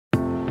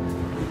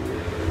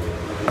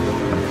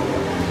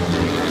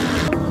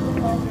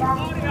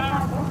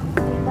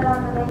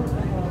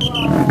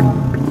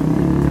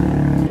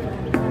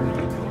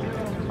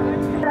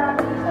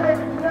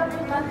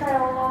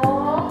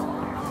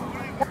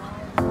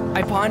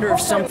I ponder of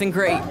something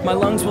great. My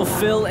lungs will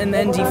fill and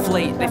then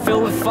deflate. They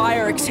fill with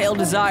fire, exhale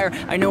desire.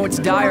 I know it's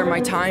dire, my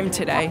time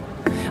today.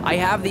 I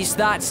have these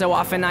thoughts so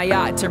often I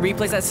ought to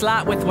replace that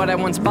slot with what I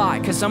once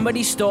bought. Cause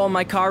somebody stole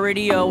my car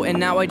radio and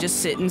now I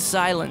just sit in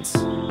silence.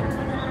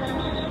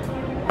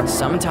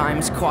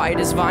 Sometimes quiet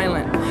is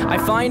violent. I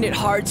find it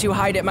hard to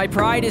hide it. My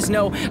pride is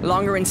no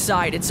longer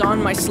inside. It's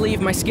on my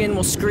sleeve, my skin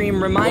will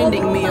scream,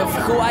 reminding me of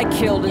who I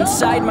killed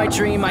inside my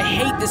dream. I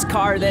hate this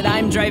car that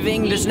I'm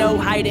driving, there's no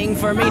hiding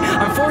for me.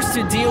 I'm forced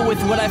to deal with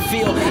what I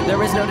feel.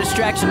 There is no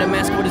distraction to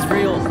mask what is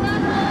real.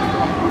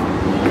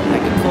 I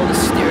can pull the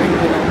steering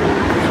wheel.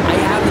 I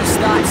have these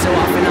thoughts so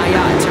often I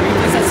ought to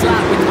replace that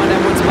slot with what I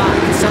once bought.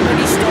 Cause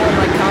somebody stole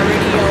my car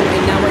radio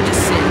and now I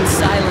just sit in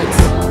silence.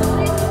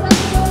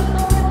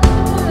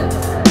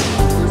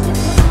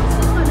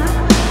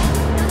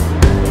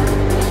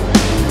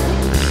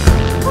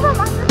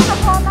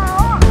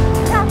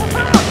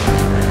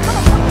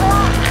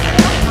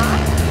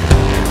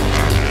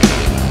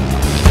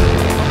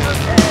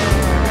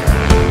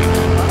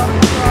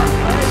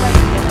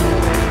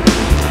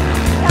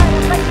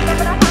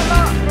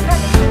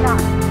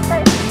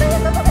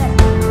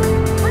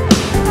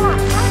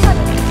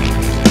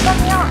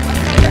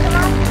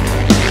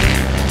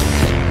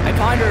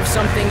 Of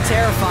something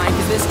terrifying,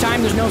 cause this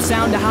time there's no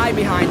sound to hide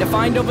behind. To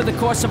find over the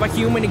course of our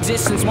human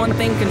existence, one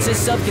thing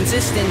consists of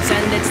consistence,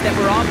 and it's that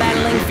we're all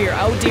battling fear.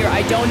 Oh dear,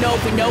 I don't know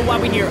if we know why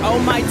we're here. Oh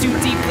my, too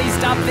deep, please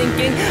stop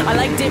thinking. I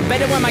liked it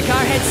better when my car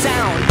had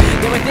sound.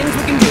 There are things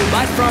we can do,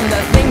 but from the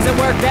things that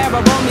work there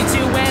are only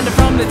two, and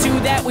from the two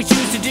that we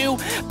choose to do,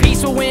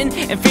 peace will win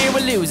and fear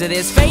will lose.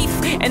 There's faith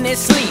and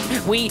there's sleep.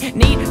 We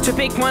need to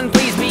pick one,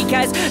 please,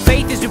 because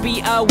faith is to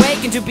be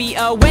awake, and to be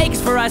awake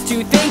is for us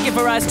to think, and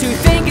for us to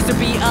think is to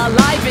be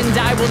alive. And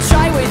I will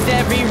try with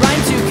every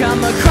rhyme to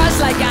come across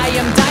like I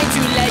am dying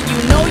to let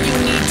you know you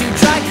need to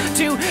try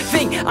to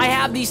think. I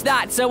have these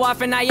thoughts so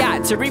often I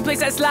ought to replace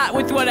that slot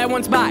with what I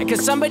once bought.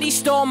 Cause somebody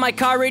stole my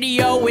car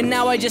radio and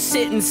now I just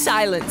sit in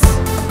silence.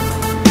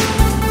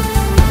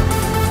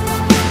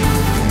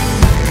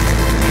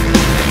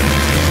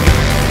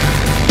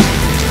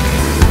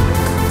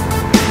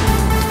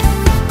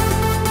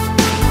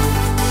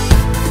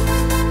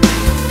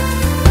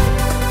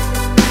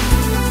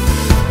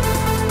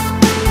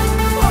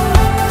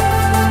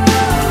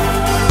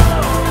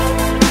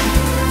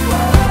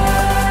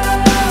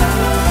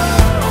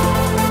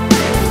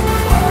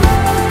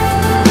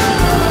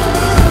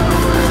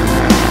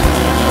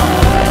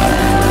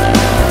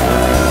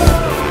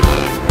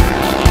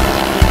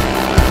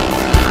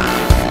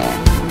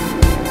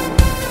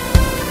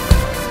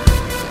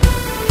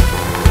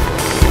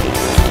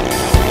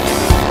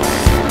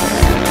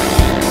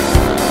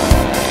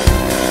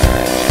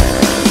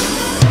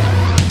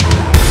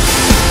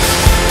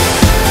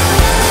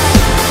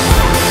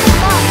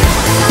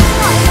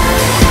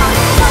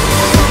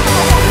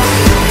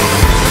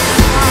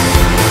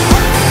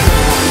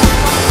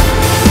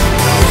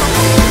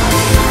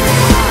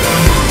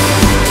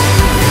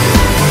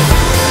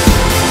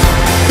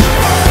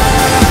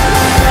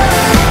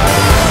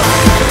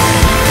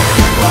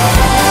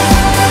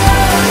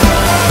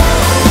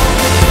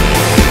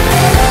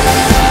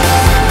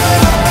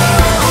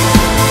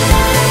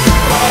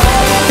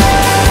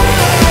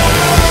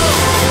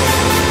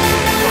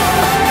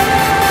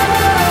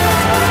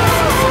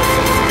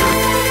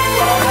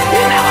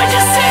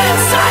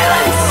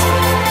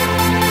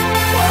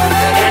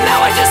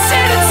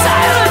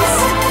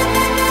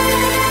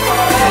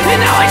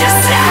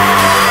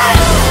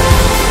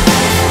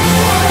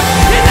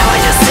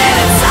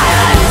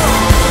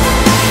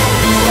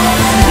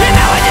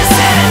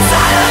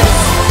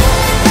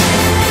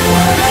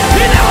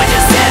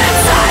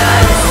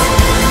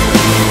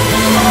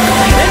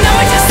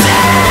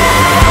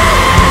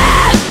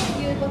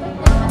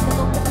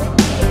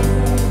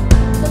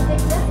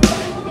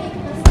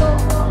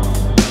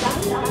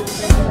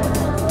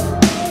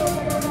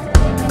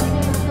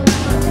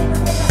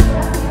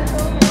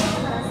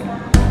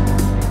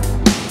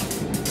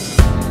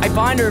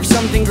 Reminder of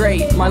something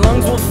great. My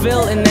lungs will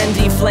fill and then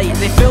deflate.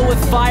 They fill with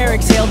fire,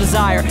 exhale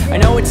desire. I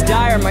know it's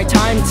dire, my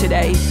time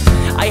today.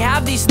 I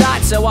have these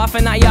thoughts so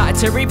often I ought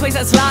to replace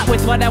that slot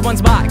with what I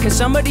once bought. Cause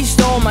somebody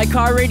stole my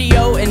car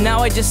radio and now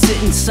I just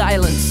sit in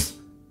silence.